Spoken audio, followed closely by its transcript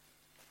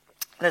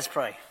Let's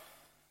pray.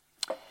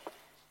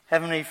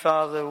 Heavenly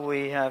Father,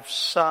 we have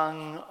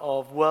sung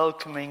of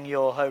welcoming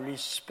your Holy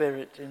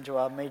Spirit into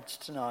our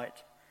midst tonight.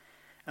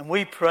 And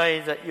we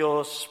pray that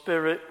your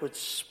Spirit would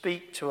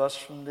speak to us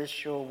from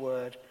this your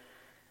word,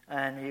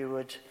 and you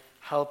would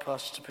help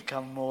us to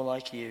become more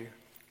like you.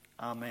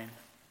 Amen.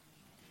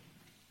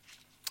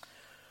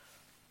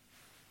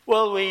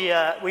 Well, we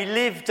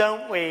live,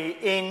 don't we,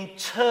 in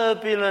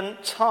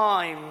turbulent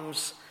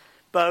times,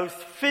 both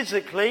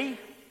physically,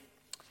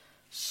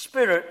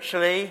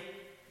 spiritually,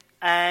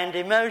 and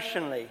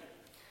emotionally.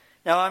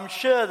 Now, I'm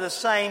sure the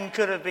same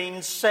could have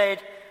been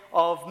said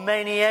of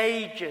many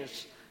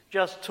ages.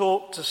 Just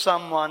talk to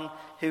someone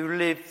who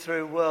lived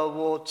through World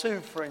War II,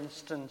 for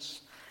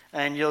instance,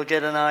 and you'll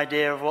get an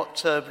idea of what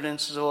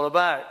turbulence is all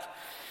about.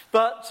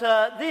 But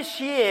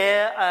this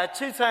year,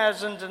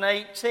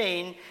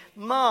 2018,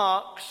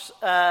 marks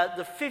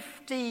the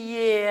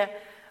 50-year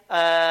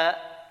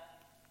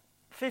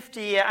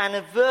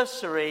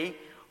anniversary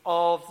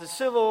of the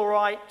civil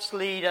rights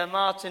leader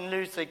Martin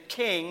Luther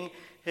King,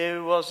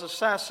 who was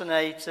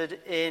assassinated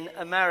in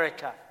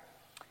America.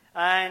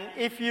 And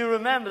if you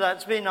remember,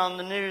 that's been on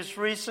the news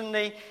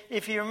recently,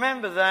 if you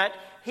remember that,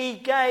 he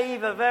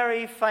gave a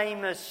very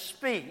famous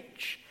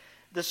speech,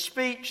 the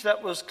speech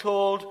that was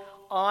called,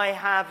 "I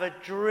Have a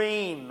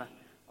Dream,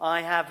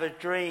 I Have a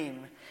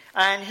Dream."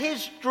 And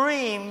his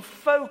dream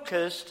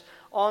focused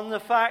on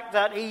the fact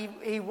that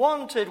he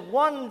wanted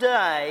one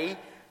day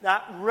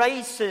that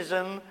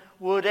racism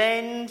would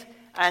end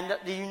and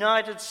that the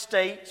United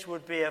States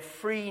would be a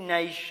free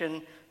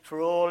nation for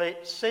all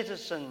its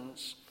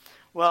citizens.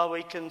 Well,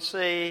 we can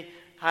see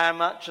how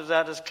much of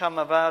that has come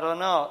about or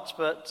not,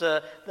 but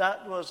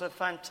that was a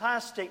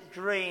fantastic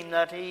dream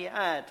that he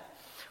had.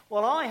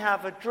 Well, I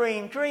have a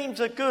dream. Dreams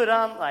are good,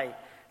 aren't they?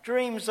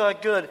 Dreams are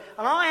good.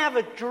 And I have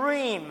a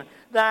dream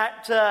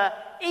that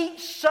each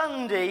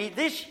Sunday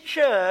this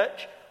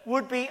church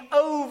would be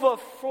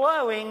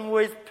overflowing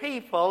with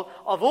people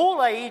of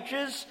all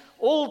ages,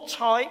 all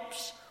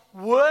types,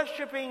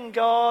 worshipping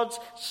God,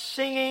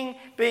 singing,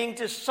 being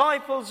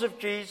disciples of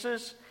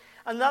Jesus,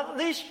 and that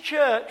this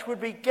church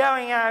would be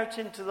going out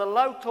into the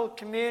local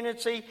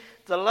community,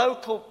 the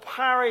local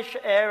parish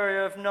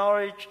area of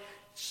Norwich,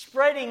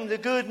 spreading the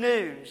good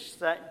news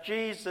that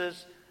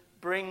Jesus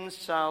brings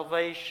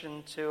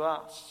salvation to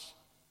us.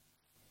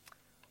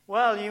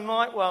 Well, you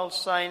might well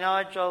say,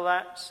 Nigel,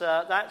 that's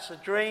a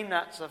dream,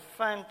 that's a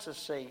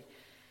fantasy.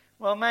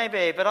 Well,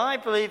 maybe, but I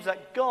believe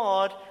that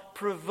God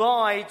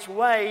provides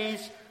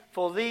ways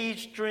for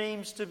these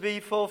dreams to be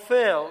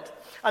fulfilled.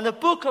 And the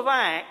book of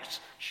Acts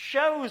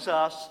shows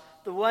us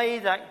the way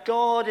that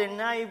God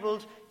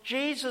enabled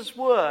Jesus'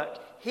 work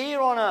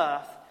here on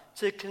earth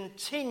to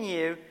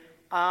continue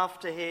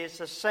after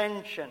his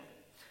ascension.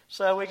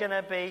 So we're going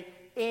to be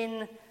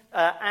in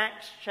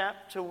Acts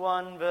chapter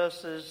 1,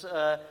 verses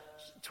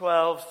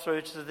 12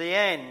 through to the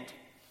end.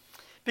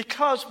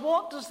 Because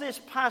what does this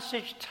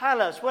passage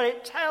tell us? Well,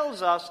 it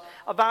tells us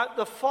about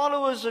the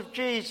followers of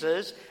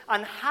Jesus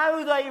and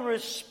how they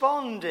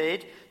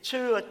responded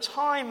to a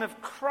time of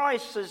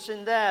crisis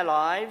in their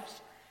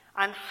lives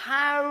and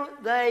how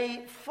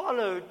they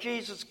followed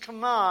Jesus'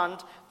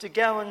 command to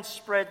go and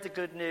spread the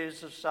good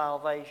news of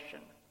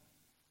salvation.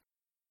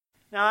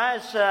 Now,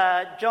 as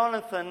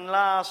Jonathan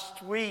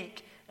last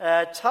week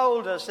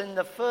told us in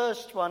the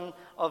first one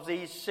of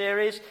these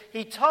series,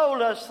 he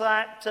told us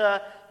that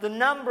the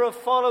number of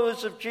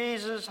followers of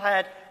Jesus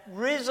had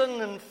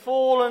risen and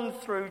fallen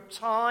through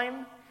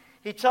time.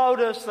 He told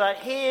us that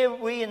here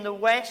we in the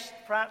West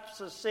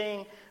perhaps are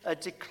seeing a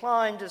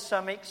decline to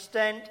some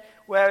extent,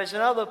 whereas in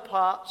other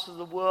parts of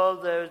the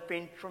world there has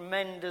been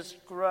tremendous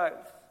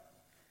growth.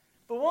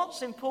 But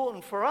what's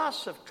important for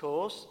us, of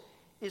course,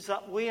 is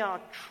that we are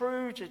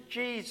true to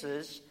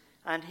Jesus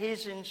and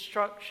his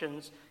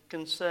instructions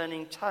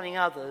concerning telling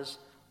others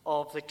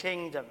of the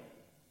kingdom.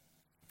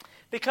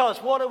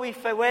 Because where do we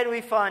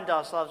find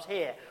ourselves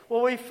here?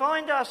 Well, we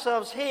find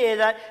ourselves here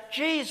that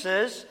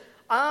Jesus,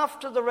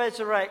 after the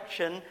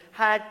resurrection,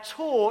 had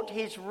taught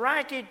his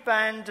ragged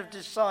band of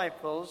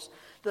disciples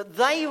that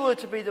they were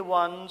to be the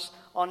ones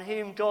on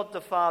whom God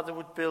the Father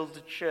would build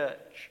the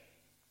church.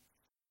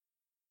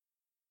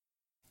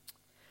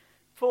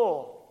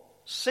 For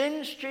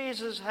since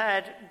Jesus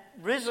had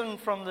risen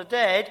from the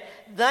dead,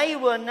 they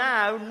were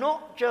now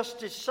not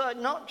just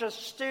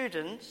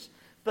students,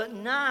 but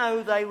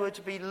now they were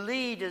to be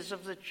leaders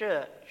of the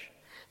church.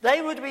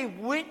 They were to be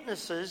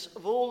witnesses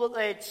of all that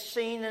they had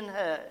seen and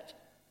heard.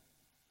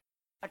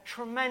 A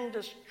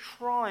tremendous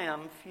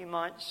triumph, you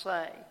might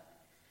say.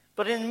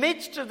 But in the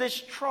midst of this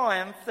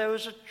triumph, there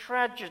was a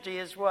tragedy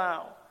as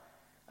well.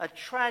 A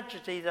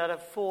tragedy that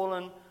had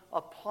fallen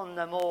upon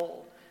them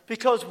all.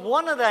 Because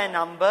one of their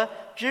number,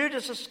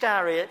 Judas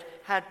Iscariot,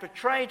 had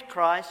betrayed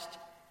Christ,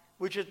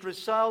 which had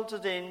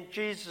resulted in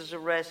Jesus'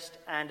 arrest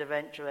and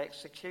eventual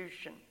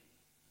execution.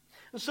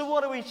 And so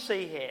what do we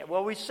see here?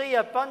 Well, we see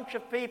a bunch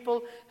of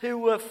people who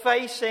were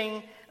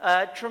facing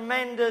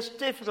tremendous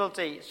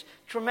difficulties,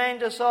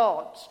 tremendous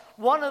odds.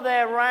 One of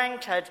their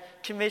rank had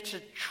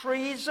committed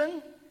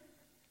treason.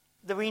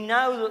 That we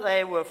know that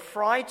they were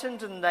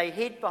frightened and they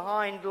hid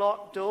behind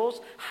locked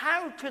doors.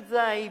 How could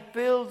they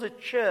build a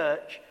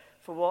church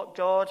for what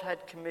God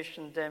had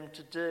commissioned them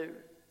to do?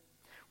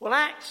 Well,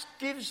 Acts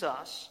gives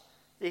us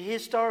the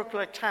historical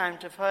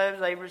account of how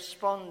they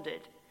responded.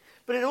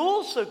 But it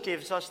also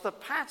gives us the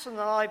pattern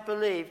that I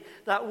believe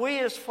that we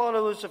as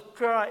followers of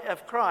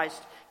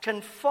Christ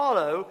can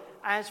follow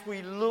as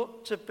we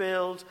look to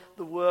build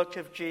the work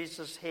of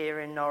Jesus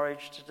here in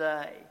Norwich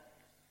today.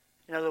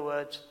 In other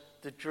words,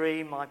 the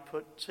dream I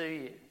put to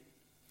you.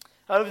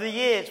 Over the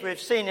years, we've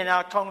seen in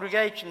our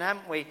congregation,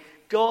 haven't we,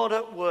 God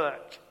at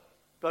work,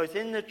 both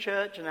in the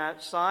church and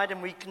outside,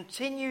 and we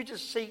continue to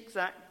seek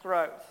that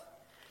growth.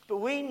 But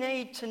we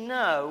need to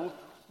know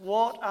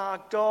what are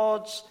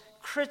God's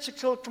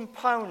critical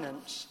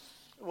components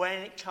when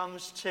it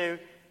comes to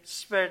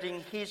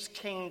spreading his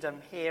kingdom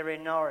here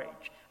in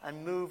Norwich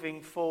and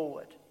moving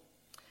forward.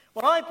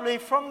 Well, I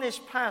believe from this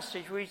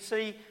passage we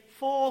see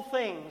 4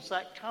 things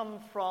that come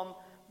from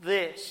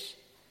this.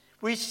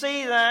 We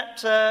see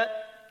that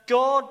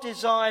God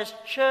desires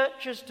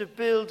churches to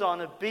build on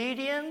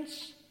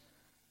obedience,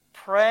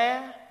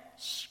 prayer,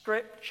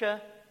 scripture,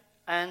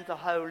 and the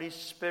Holy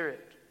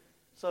Spirit.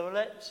 So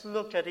let's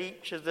look at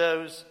each of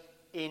those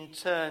in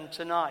turn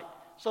tonight.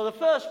 So the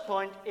first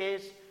point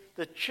is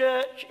the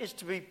church is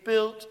to be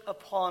built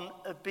upon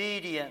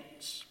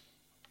obedience.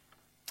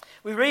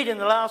 We read in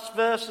the last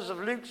verses of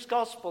Luke's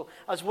Gospel,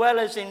 as well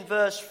as in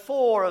verse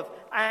 4 of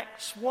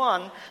Acts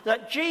 1,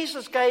 that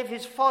Jesus gave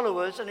his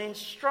followers an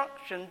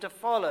instruction to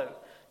follow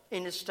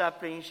in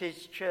establishing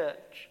his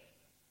church.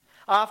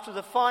 After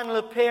the final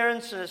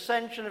appearance and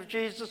ascension of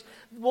Jesus,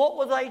 what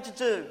were they to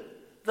do?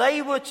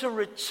 They were to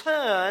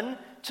return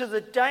to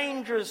the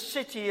dangerous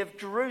city of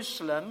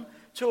Jerusalem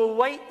to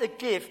await the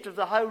gift of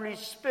the Holy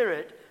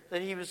Spirit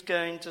that he was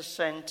going to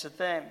send to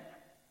them.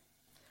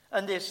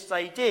 And this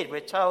they did,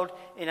 we're told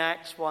in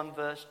Acts 1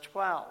 verse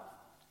 12.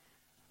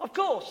 Of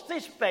course,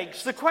 this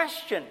begs the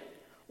question,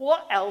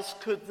 what else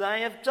could they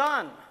have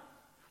done?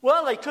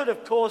 Well, they could,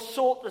 of course,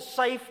 sought the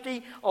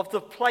safety of the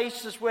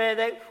places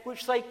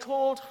which they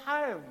called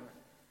home,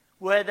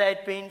 where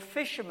they'd been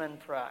fishermen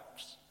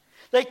perhaps.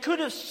 They could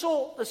have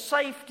sought the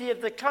safety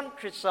of the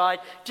countryside,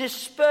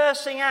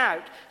 dispersing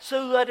out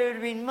so that it would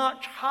have been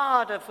much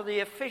harder for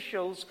the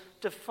officials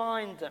to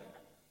find them.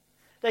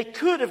 They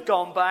could have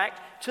gone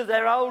back to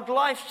their old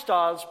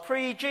lifestyles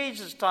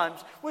pre-Jesus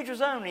times, which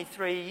was only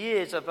 3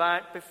 years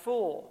about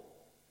before.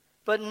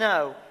 But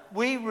no,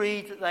 we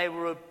read that they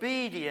were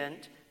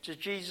obedient to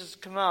Jesus'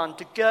 command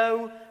to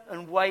go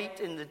and wait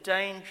in the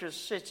dangerous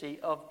city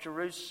of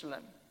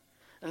Jerusalem.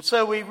 And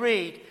so we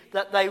read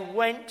that they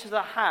went to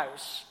the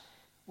house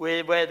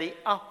where the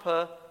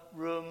upper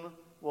room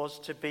was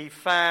to be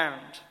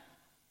found.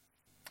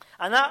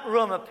 And that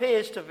room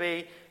appears to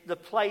be the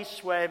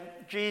place where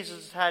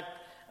Jesus had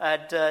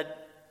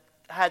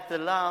the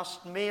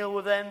last meal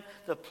with them,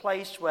 the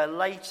place where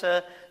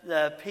later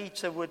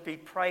Peter would be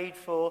prayed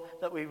for,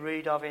 that we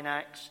read of in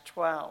Acts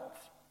 12.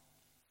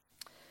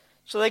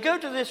 So they go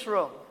to this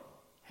room.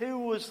 Who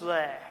was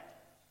there?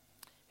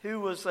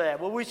 Who was there?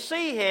 Well, we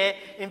see here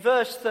in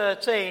verse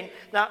 13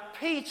 that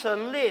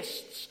Luke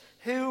lists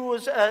who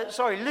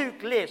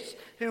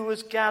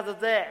was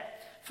gathered there.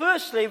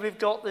 Firstly, we've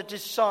got the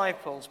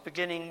disciples,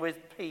 beginning with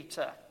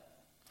Peter.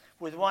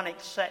 With one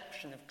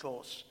exception, of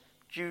course.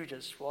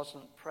 Judas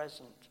wasn't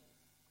present.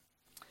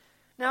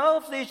 Now,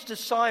 of these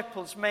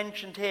disciples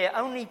mentioned here,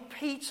 only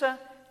Peter,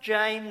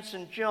 James,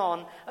 and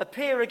John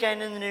appear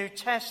again in the New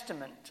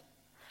Testament.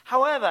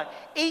 However,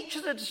 each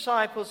of the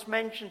disciples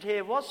mentioned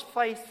here was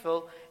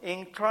faithful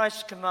in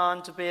Christ's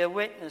command to be a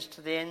witness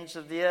to the ends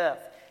of the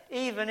earth,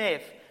 even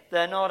if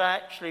they're not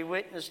actually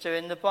witnessed to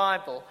in the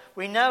Bible.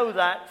 We know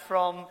that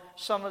from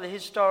some of the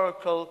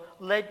historical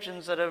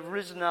legends that have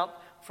risen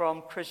up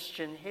from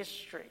Christian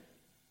history.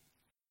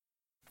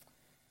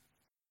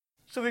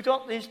 So we've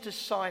got these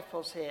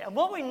disciples here. And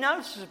what we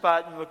notice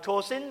about them, of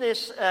course, in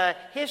this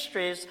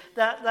history is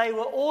that they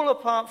were all,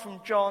 apart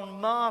from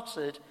John,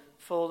 martyred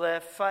for their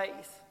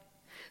faith.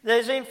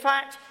 There's, in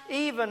fact,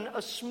 even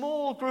a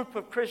small group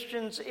of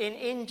Christians in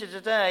India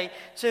today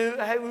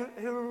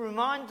who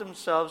remind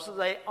themselves that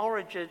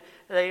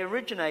they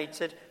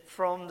originated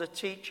from the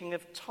teaching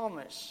of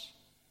Thomas.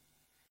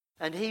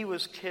 And he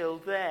was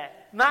killed there.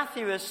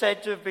 Matthew is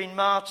said to have been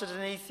martyred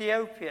in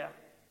Ethiopia.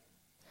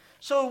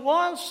 So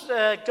whilst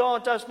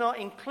God does not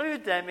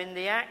include them in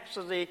the Acts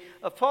of the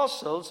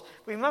Apostles,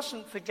 we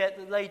mustn't forget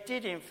that they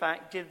did in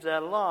fact give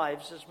their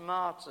lives as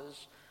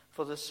martyrs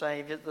for the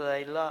Saviour that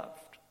they loved.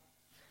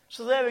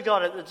 So there we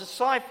got it. The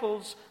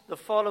disciples, the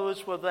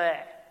followers were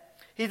there.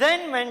 He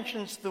then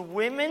mentions the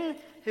women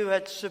who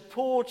had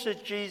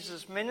supported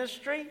Jesus'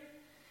 ministry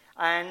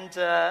and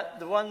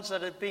the ones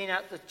that had been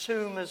at the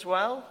tomb as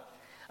well.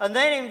 And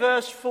then in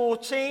verse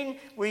 14,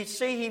 we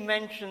see he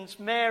mentions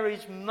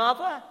Mary's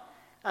mother.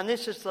 And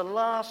this is the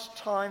last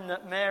time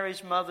that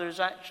Mary's mother is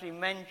actually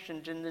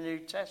mentioned in the New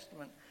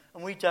Testament.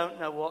 And we don't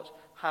know what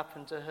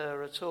happened to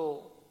her at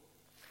all.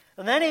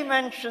 And then he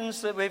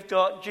mentions that we've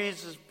got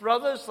Jesus'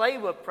 brothers. They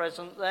were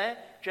present there: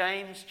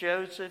 James,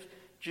 Joseph,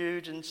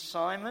 Jude, and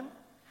Simon,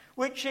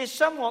 which is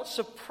somewhat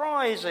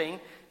surprising,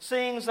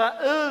 seeing that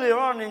earlier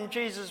on in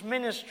Jesus'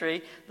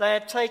 ministry they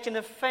had taken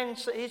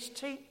offense at his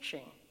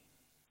teaching.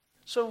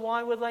 So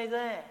why were they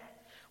there?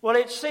 Well,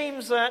 it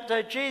seems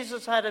that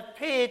Jesus had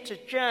appeared to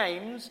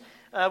James.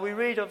 We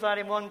read of that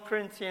in 1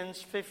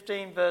 Corinthians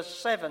 15, verse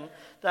 7,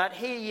 that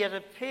he had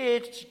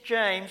appeared to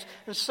James,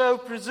 and so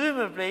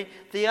presumably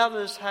the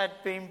others had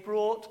been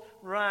brought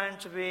round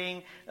to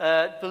being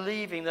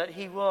believing that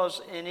he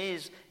was and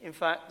is, in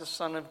fact, the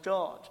Son of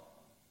God.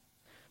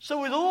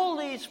 So with all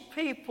these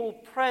people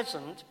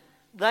present,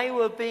 they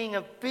were being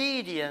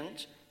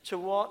obedient to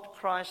what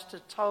Christ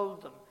had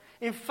told them.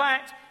 In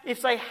fact,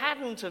 if they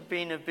hadn't have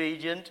been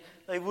obedient,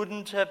 they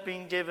wouldn't have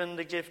been given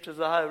the gift of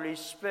the Holy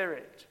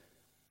Spirit.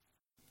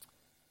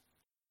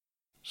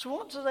 So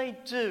what do they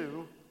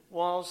do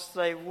whilst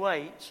they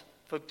wait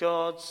for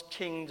God's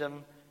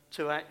kingdom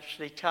to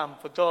actually come,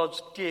 for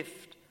God's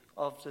gift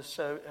of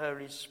the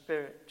Holy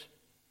Spirit?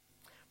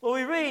 Well,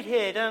 we read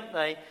here, don't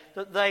they,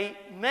 that they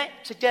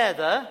met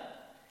together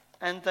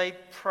and they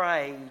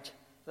prayed.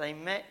 They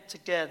met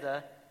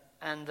together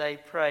and they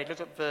prayed.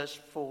 Look at verse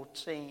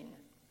 14.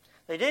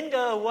 They didn't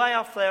go away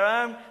off their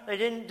own. They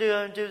didn't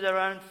do their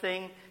own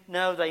thing.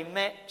 No, they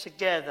met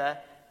together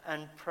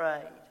and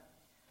prayed.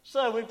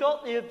 So we've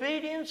got the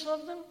obedience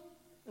of them.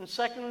 And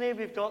secondly,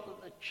 we've got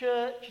that the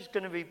church is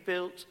going to be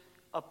built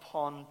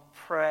upon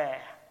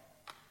prayer.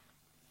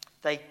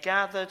 They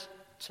gathered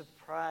to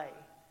pray.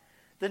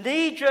 The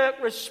knee-jerk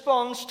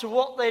response to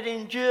what they'd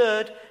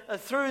endured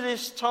through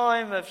this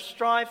time of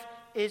strife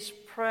is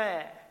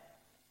prayer.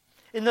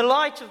 In the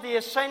light of the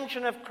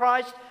ascension of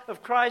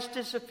Christ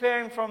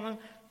disappearing from them,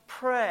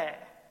 prayer.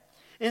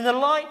 In the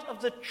light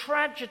of the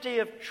tragedy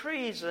of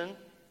treason,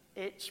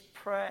 it's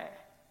prayer.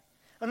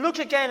 And look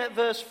again at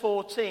verse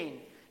 14.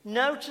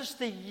 Notice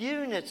the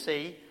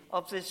unity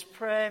of this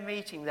prayer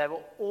meeting. They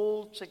were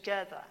all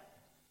together.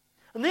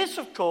 And this,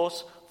 of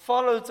course,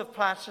 followed the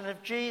pattern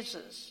of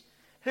Jesus,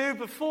 who,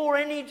 before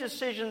any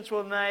decisions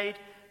were made,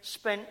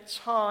 spent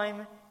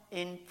time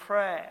in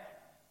prayer.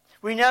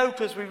 We know,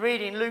 because we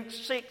read in Luke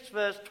 6,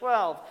 verse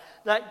 12,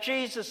 that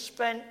Jesus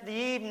spent the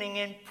evening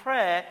in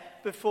prayer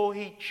before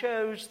he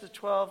chose the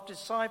 12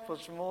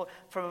 disciples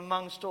from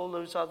amongst all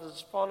those other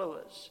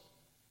followers.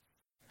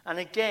 And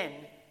again,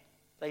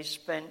 they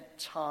spent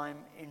time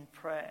in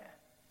prayer.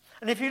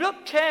 And if you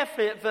look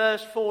carefully at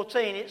verse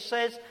 14, it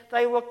says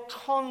they were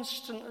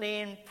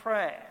constantly in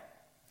prayer.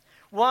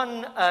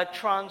 One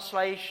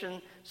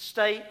translation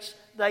states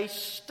they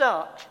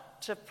stuck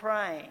to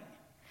praying.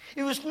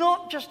 It was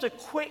not just a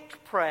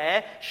quick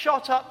prayer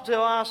shot up to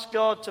ask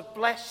God to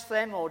bless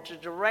them or to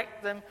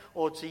direct them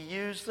or to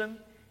use them.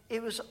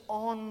 It was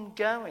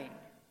ongoing.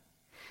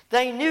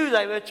 They knew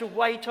they were to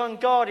wait on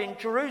God in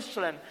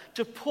Jerusalem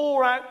to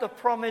pour out the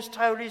promised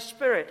Holy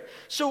Spirit.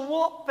 So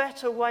what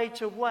better way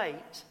to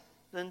wait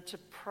than to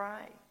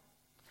pray?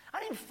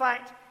 And in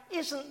fact,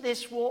 isn't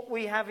this what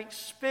we have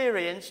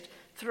experienced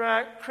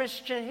throughout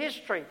Christian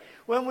history?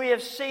 When we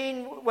have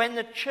seen when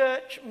the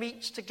church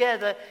meets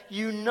together,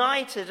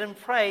 united and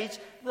prays,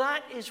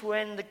 that is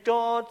when the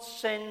God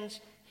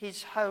sends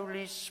his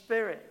Holy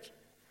Spirit.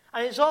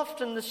 And it's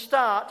often the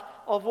start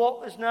of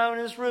what was known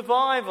as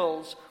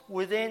revivals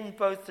within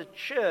both the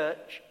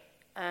church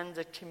and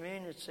the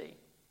community.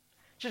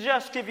 To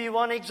just give you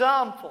one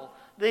example,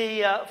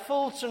 the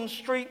Fulton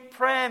Street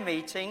prayer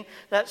meeting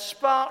that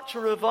sparked a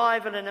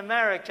revival in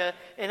America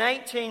in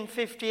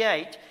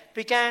 1858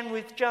 began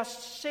with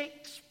just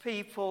 6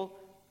 people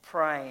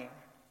praying.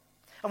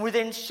 And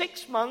within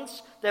 6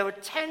 months, there were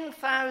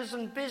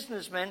 10,000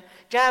 businessmen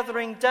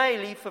gathering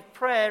daily for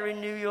prayer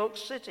in New York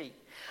City.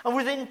 And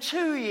within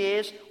 2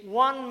 years,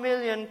 1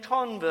 million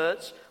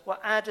converts were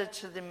added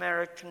to the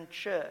American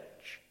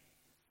church.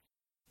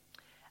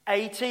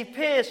 A.T.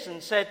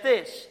 Pearson said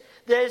this: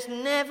 "There's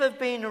never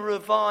been a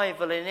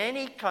revival in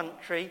any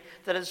country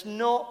that has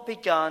not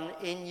begun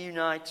in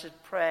united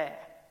prayer.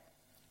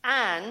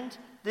 And,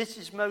 this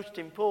is most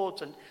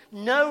important,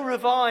 no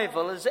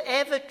revival has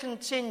ever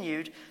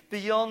continued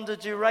beyond the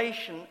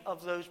duration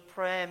of those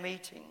prayer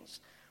meetings.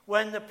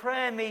 When the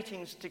prayer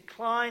meetings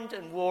declined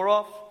and wore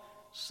off,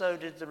 so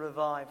did the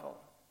revival."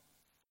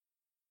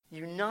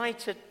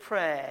 United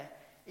prayer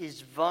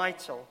is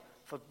vital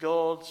for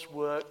God's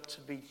work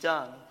to be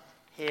done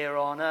here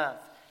on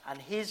earth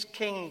and his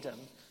kingdom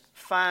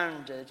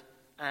founded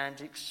and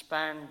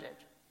expanded.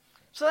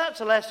 So that's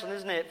a lesson,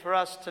 isn't it, for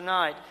us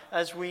tonight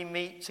as we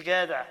meet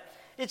together.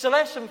 It's a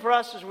lesson for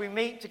us as we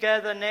meet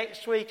together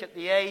next week at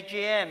the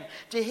AGM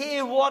to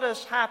hear what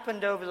has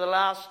happened over the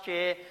last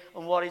year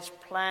and what is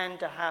planned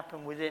to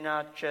happen within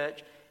our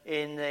church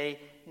in the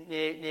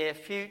near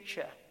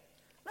future.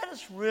 Let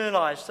us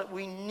realize that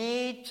we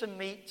need to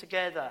meet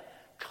together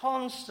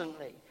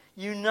constantly,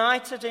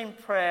 united in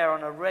prayer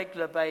on a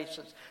regular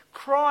basis,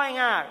 crying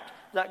out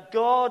that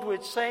God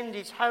would send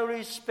his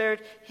Holy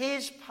Spirit,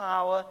 his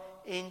power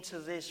into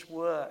this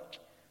work,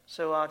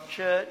 so our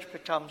church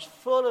becomes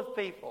full of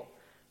people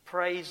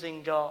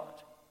praising God.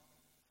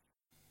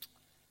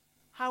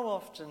 How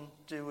often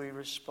do we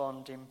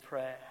respond in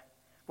prayer?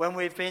 When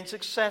we've been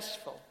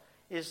successful,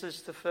 is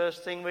this the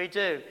first thing we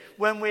do?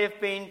 When we have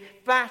been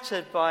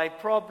battered by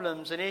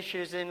problems and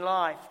issues in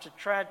life, to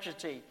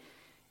tragedy,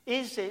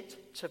 is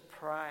it to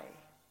pray?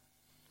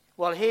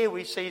 Well, here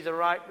we see the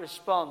right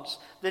response.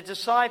 The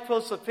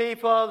disciples, the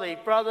people, the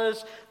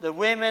brothers, the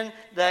women,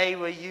 they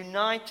were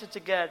united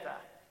together,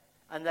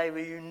 and they were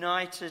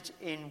united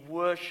in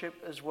worship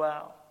as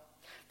well.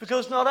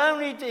 Because not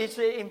only is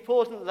it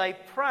important that they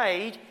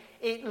prayed,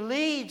 it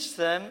leads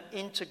them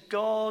into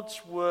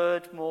God's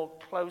word more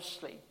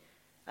closely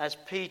as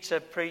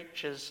Peter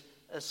preaches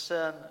a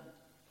sermon.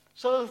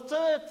 So the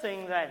third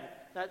thing then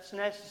that's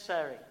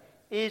necessary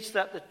is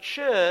that the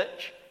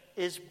church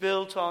is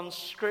built on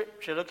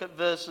Scripture. Look at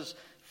verses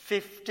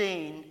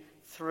 15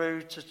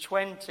 through to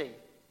 20.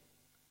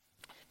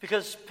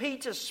 Because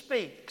Peter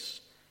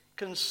speaks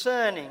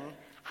concerning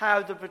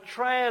how the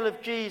betrayal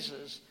of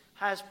Jesus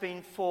has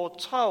been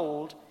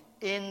foretold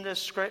in the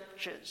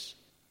Scriptures.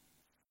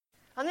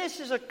 And this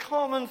is a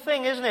common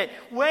thing, isn't it?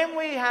 When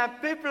we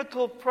have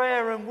biblical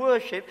prayer and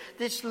worship,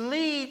 this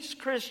leads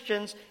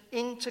Christians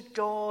into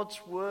God's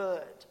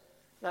Word.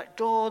 That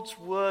God's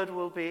Word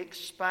will be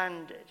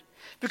expanded.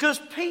 Because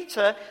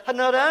Peter had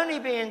not only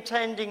been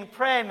attending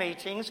prayer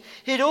meetings,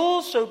 he'd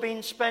also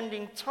been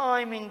spending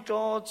time in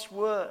God's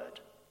Word.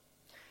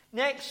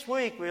 Next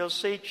week we'll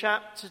see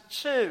chapter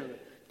 2,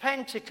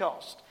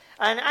 Pentecost.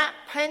 And at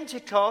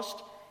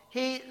Pentecost,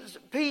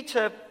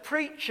 Peter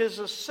preaches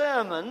a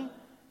sermon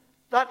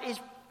that is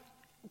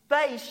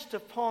based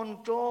upon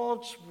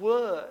God's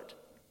Word.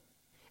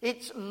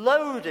 It's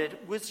loaded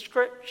with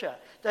Scripture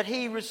that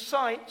he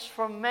recites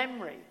from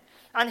memory.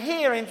 And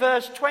here in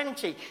verse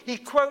 20, he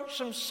quotes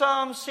from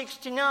Psalm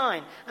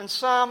 69 and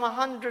Psalm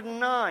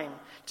 109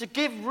 to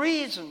give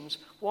reasons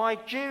why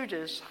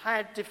Judas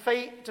had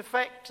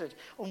defected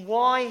and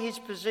why his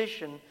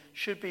position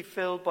should be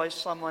filled by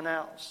someone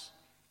else.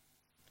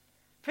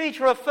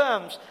 Peter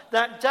affirms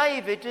that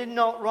David did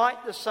not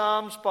write the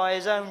Psalms by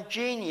his own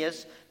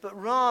genius,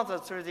 but rather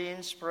through the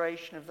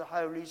inspiration of the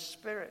Holy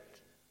Spirit.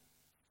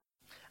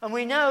 And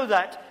we know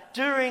that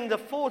during the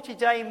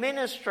 40-day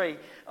ministry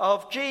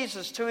of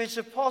Jesus to his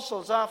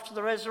apostles after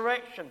the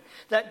resurrection,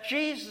 that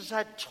Jesus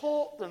had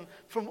taught them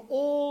from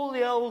all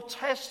the Old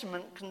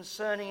Testament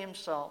concerning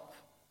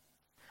himself.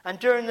 And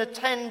during the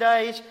 10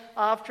 days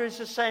after his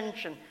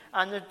ascension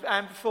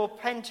and before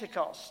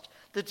Pentecost,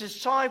 the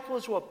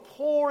disciples were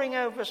poring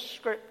over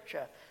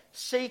Scripture,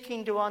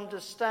 seeking to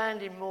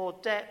understand in more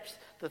depth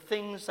the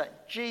things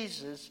that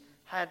Jesus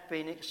had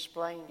been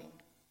explaining.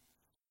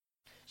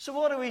 So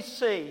what do we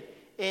see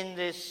in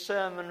this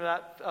sermon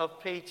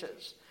of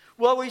Peter's?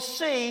 Well, we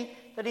see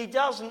that he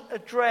doesn't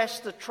address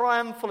the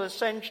triumphal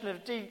ascension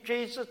of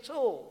Jesus at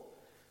all,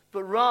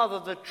 but rather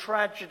the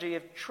tragedy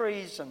of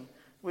treason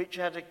which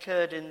had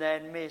occurred in their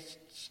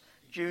midst,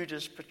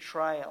 Judas'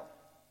 betrayal.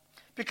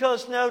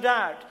 Because no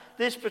doubt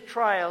this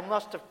betrayal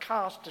must have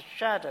cast a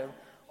shadow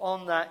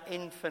on that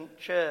infant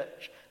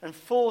church and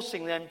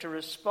forcing them to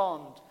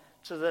respond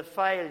to the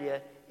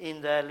failure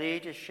in their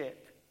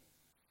leadership.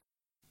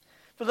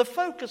 But the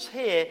focus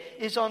here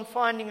is on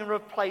finding a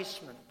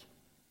replacement.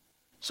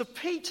 So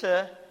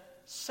Peter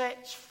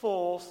sets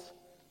forth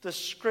the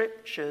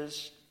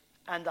Scriptures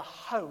and the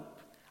hope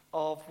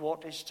of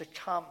what is to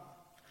come.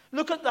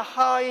 Look at the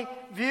high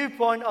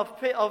viewpoint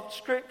of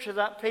Scripture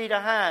that Peter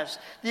has.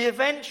 The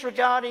events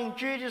regarding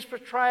Judas'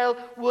 betrayal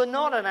were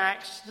not an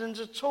accident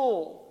at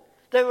all.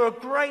 They were a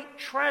great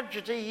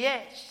tragedy,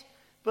 yes,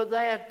 but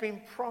they had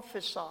been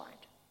prophesied.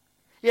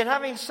 Yet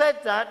having said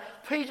that,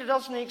 Peter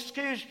doesn't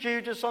excuse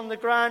Judas on the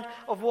ground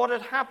of what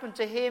had happened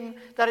to him,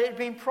 that it had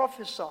been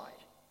prophesied.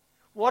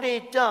 What he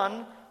had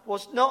done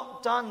was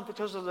not done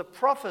because of the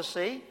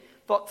prophecy,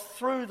 but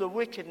through the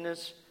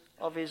wickedness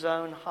of his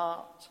own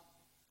heart.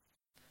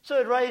 So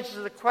it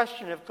raises the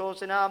question, of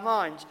course, in our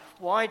minds,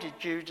 why did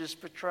Judas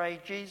betray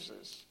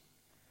Jesus?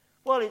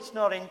 Well, it's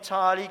not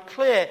entirely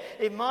clear.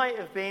 It might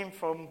have been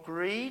from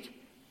greed.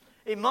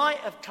 It might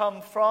have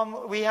come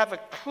from, we have a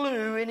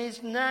clue in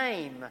his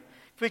name,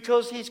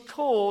 because he's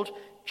called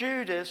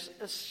Judas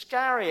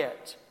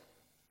Iscariot.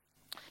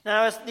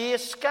 Now, as the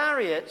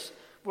Iscariots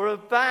were a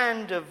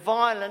band of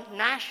violent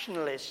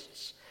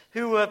nationalists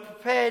who were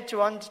prepared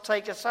to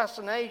undertake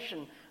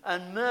assassination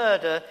and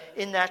murder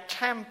in their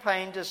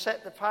campaign to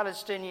set the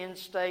Palestinian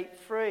state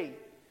free.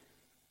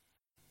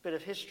 Bit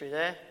of history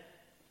there.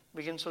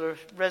 We can sort of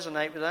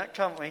resonate with that,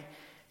 can't we?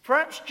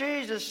 Perhaps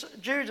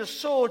Judas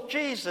saw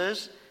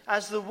Jesus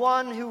as the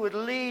one who would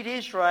lead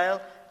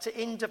Israel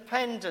to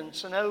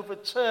independence and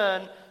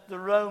overturn the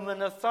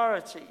Roman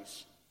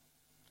authorities.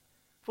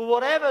 For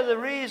whatever the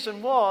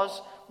reason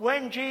was,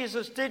 when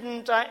Jesus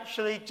didn't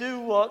actually do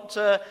what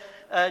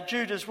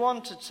Judas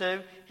wanted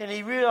to, and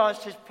he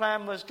realized his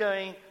plan was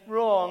going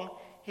wrong,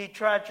 he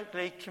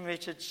tragically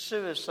committed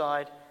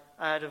suicide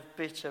out of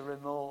bitter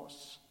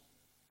remorse.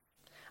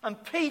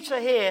 And Peter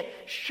here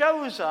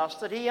shows us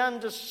that he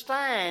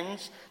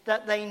understands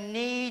that they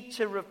need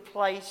to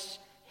replace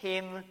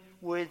him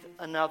with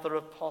another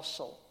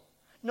apostle.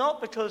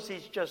 Not because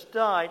he's just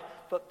died,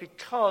 but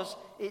because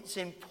it's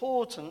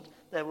important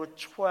there were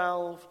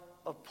 12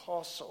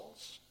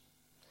 apostles.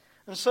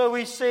 And so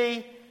we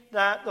see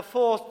that the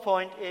fourth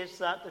point is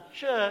that the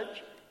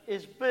church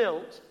is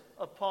built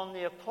upon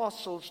the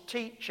apostles'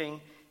 teaching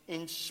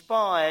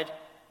inspired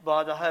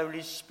by the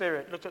Holy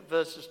Spirit. Look at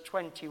verses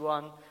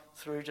 21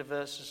 through to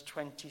verses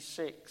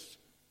 26.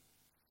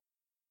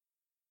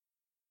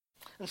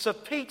 And so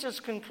Peter's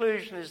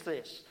conclusion is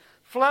this: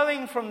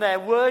 flowing from their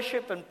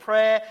worship and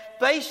prayer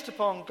based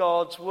upon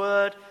God's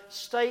word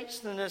states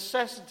the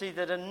necessity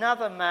that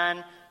another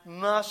man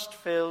must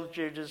fill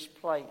Judas'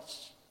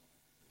 place.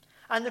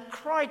 And the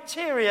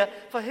criteria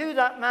for who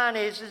that man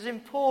is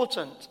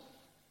important.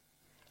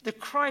 The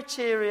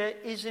criteria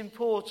is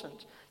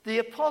important. The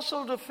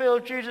apostle to fill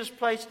Judas'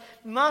 place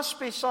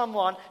must be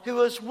someone who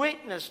has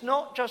witnessed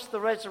not just the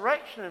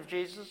resurrection of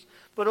Jesus,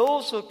 but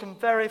also can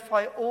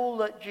verify all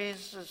that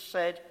Jesus has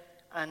said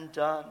and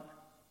done.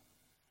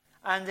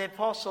 And the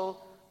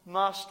apostle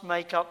must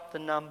make up the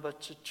number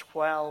to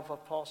 12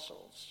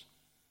 apostles.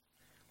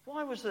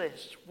 Why was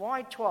this?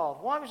 Why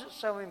 12? Why was it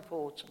so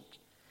important?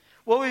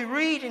 Well, we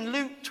read in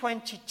Luke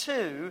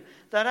 22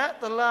 that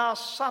at the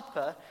Last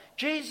Supper,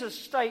 Jesus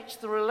states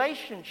the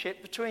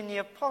relationship between the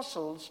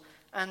apostles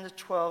and the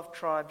 12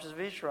 tribes of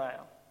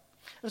Israel.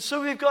 And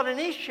so we've got an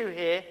issue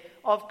here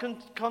of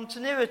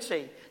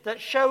continuity that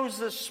shows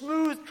the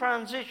smooth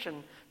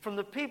transition from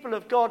the people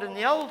of God in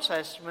the Old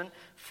Testament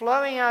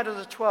flowing out of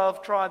the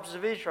 12 tribes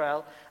of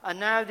Israel, and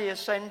now the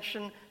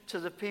ascension to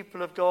the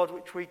people of God,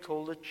 which we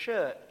call the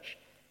church,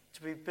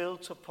 to be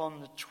built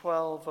upon the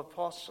 12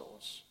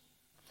 apostles.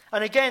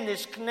 And again,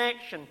 this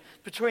connection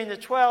between the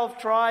 12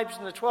 tribes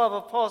and the 12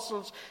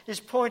 apostles is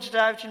pointed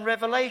out in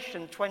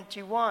Revelation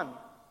 21.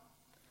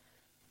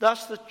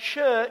 Thus the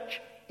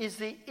church is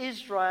the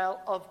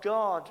Israel of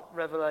God,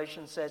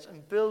 Revelation says,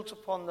 and built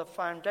upon the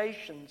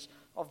foundations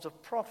of the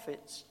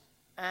prophets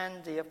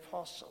and the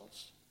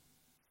apostles.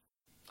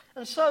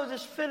 And so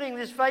this filling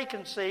this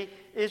vacancy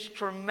is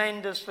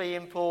tremendously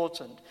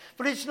important.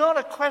 But it's not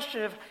a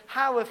question of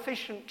how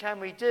efficient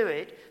can we do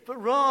it,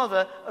 but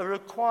rather a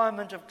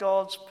requirement of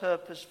God's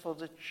purpose for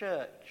the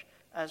church,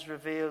 as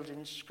revealed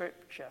in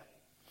Scripture.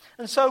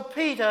 And so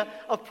Peter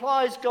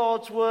applies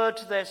God's word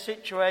to their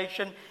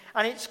situation,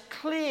 and it's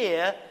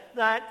clear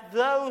that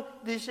though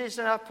this is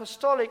an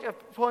apostolic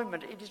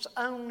appointment, it is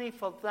only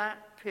for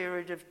that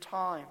period of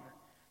time.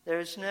 There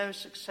is no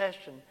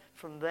succession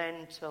from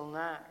then till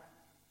now.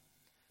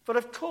 But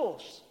of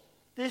course,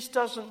 this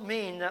doesn't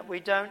mean that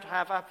we don't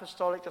have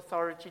apostolic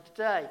authority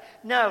today.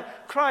 No,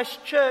 Christ's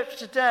church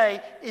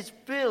today is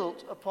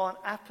built upon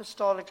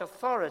apostolic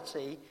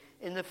authority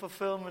in the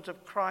fulfillment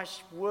of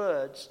Christ's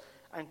words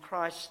and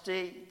Christ's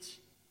deeds.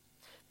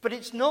 But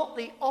it's not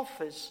the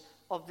office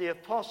of the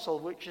apostle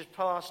which is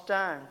passed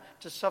down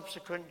to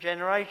subsequent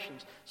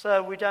generations.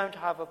 So we don't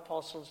have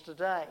apostles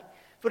today.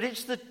 But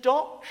it's the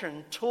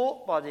doctrine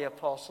taught by the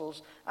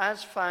apostles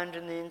as found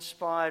in the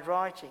inspired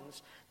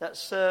writings that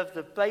serve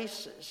the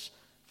basis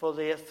for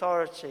the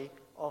authority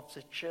of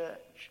the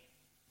church.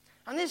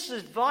 And this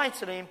is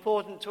vitally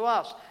important to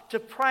us to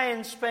pray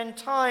and spend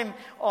time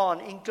on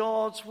in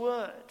God's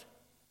word.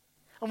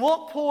 And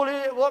what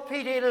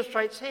Peter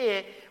illustrates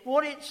here,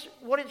 what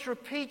it's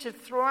repeated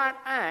throughout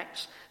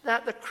Acts,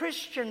 that the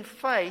Christian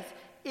faith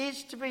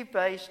is to be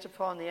based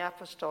upon the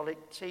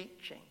apostolic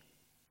teaching.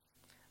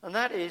 And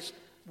that is,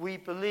 we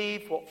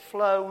believe what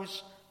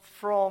flows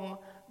from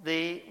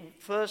the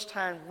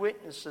first-hand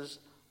witnesses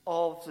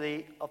of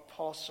the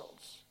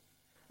apostles.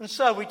 And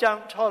so we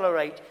don't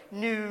tolerate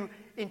new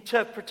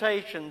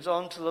interpretations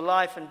onto the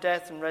life and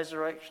death and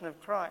resurrection of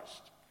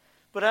Christ.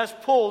 But as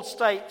Paul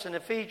states in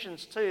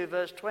Ephesians 2,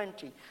 verse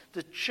 20,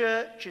 the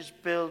church is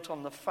built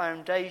on the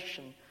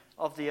foundation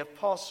of the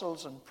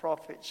apostles and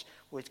prophets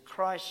with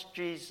Christ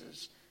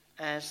Jesus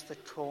as the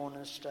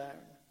cornerstone.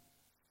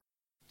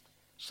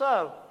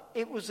 So,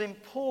 it was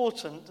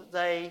important that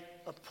they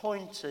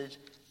appointed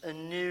a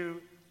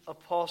new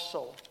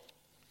apostle.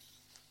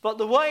 But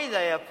the way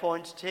they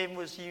appointed him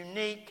was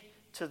unique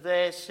to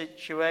their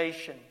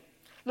situation.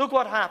 Look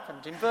what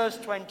happened in verse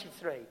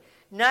 23.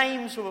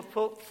 Names were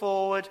put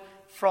forward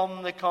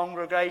from the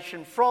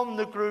congregation, from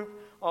the group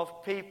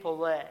of people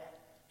there.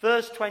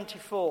 Verse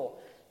 24,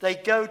 they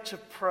go to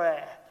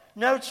prayer.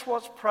 Notice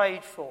what's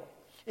prayed for.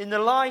 In the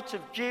light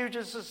of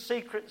Judas'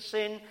 secret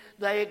sin,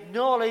 they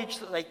acknowledge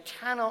that they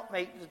cannot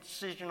make the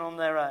decision on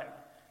their own.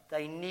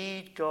 They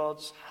need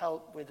God's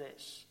help with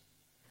this.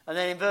 And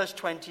then in verse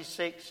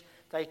 26,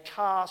 they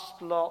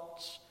cast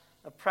lots,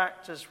 a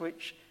practice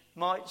which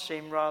might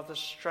seem rather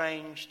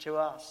strange to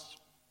us.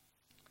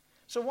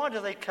 So why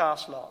do they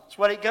cast lots?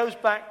 Well, it goes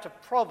back to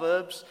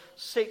Proverbs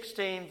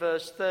 16,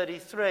 verse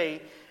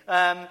 33,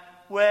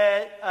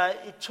 where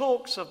it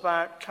talks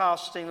about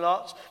casting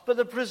lots. But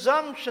the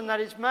presumption that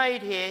is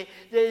made here,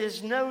 there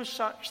is no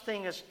such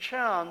thing as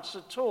chance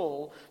at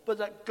all, but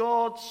that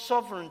God's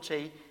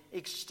sovereignty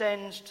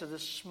extends to the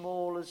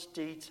smallest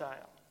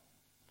detail.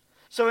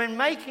 So in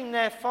making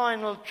their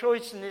final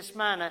choice in this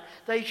manner,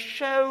 they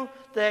show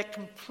their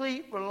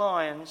complete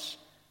reliance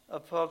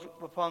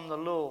upon the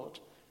Lord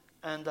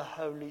and the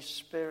Holy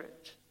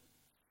Spirit.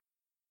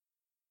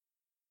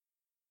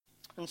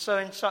 And so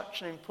in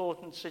such an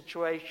important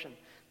situation,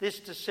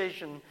 this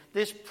decision,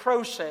 this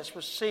process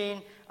was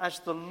seen as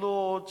the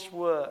Lord's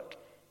work,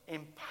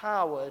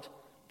 empowered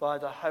by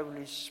the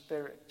Holy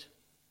Spirit.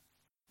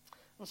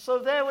 And so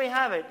there we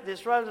have it,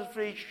 this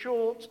relatively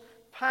short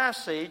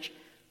passage,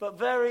 but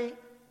very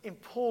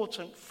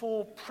important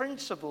 4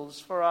 principles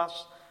for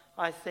us,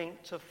 I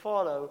think, to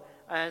follow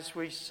as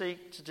we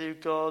seek to do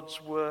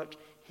God's work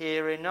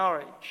here in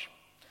Norwich.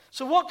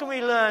 So what can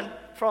we learn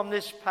from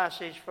this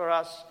passage for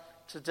us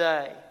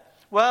today?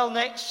 Well,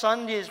 next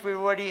Sunday, as we've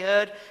already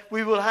heard,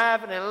 we will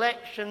have an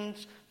election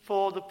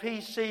for the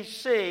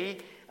PCC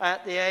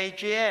at the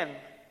AGM.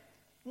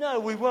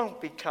 No, we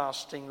won't be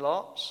casting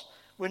lots.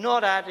 We're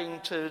not adding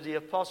to the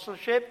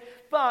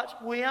apostleship,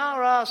 but we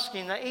are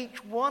asking that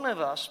each one of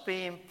us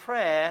be in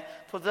prayer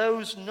for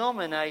those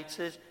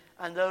nominated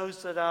and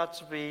those that are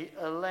to be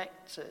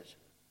elected.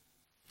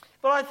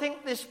 But I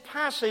think this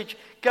passage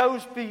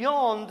goes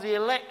beyond the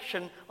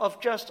election of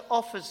just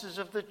officers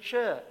of the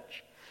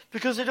church,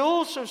 because it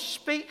also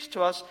speaks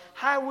to us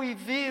how we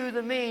view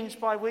the means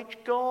by which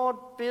God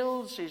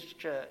builds his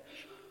church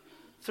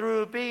through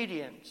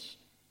obedience,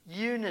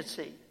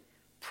 unity,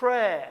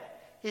 prayer,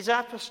 his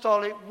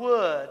apostolic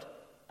word,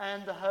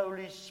 and the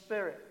Holy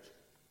Spirit.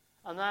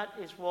 And that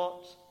is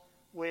what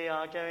we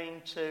are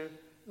going to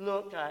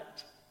look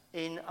at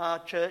in our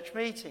church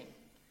meeting.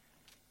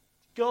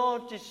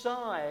 God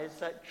desires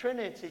that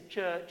Trinity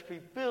Church be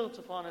built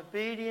upon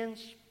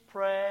obedience,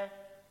 prayer,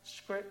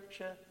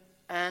 Scripture,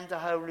 and the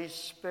Holy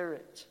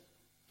Spirit.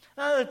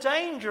 Now, the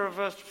danger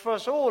for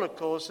us all, of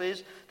course,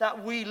 is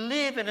that we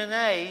live in an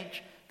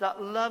age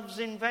that loves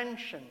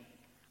invention.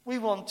 We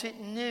want it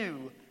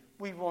new.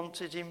 We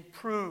want it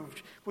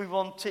improved. We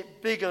want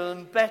it bigger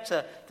and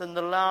better than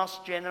the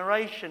last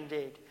generation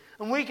did.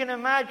 And we can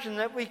imagine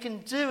that we can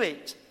do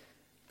it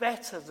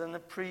better than the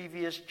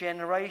previous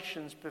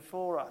generations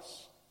before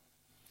us.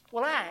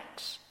 Well,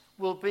 Acts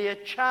will be a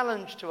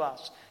challenge to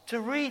us to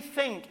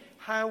rethink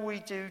how we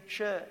do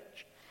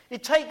church.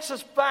 It takes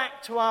us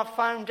back to our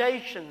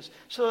foundations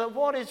so that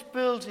what is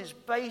built is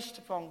based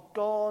upon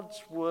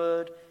God's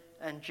word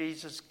and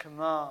Jesus'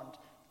 command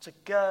to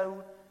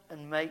go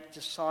and make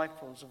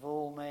disciples of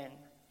all men.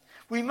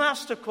 We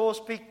must, of course,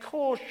 be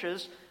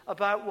cautious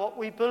about what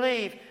we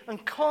believe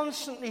and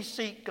constantly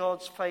seek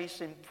God's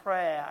face in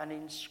prayer and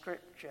in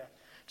Scripture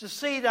to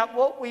see that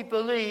what we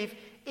believe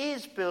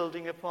is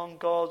building upon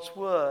God's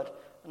word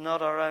and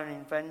not our own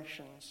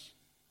inventions.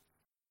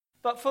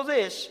 But for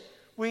this,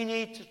 we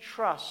need to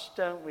trust,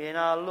 don't we, in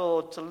our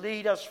Lord to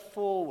lead us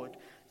forward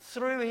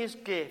through his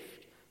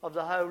gift of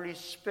the Holy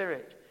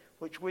Spirit,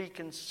 which we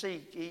can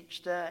seek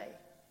each day.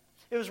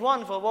 It was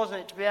wonderful,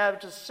 wasn't it, to be able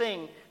to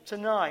sing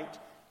tonight,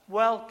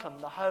 welcome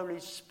the Holy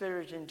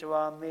Spirit into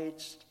our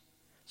midst.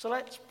 So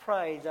let's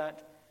pray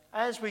that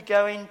as we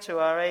go into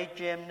our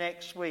AGM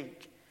next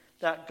week,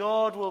 that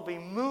God will be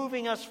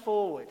moving us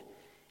forward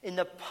in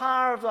the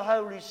power of the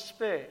Holy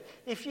Spirit.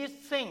 If you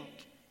think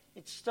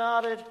it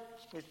started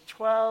with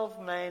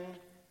 12 men,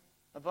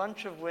 a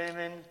bunch of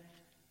women,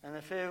 and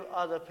a few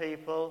other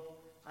people,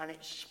 and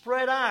it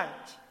spread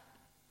out,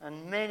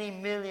 and many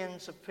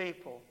millions of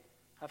people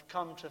have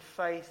come to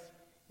faith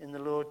in the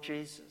Lord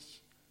Jesus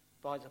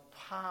by the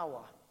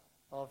power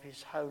of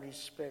his Holy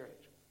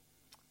Spirit.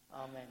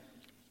 Amen.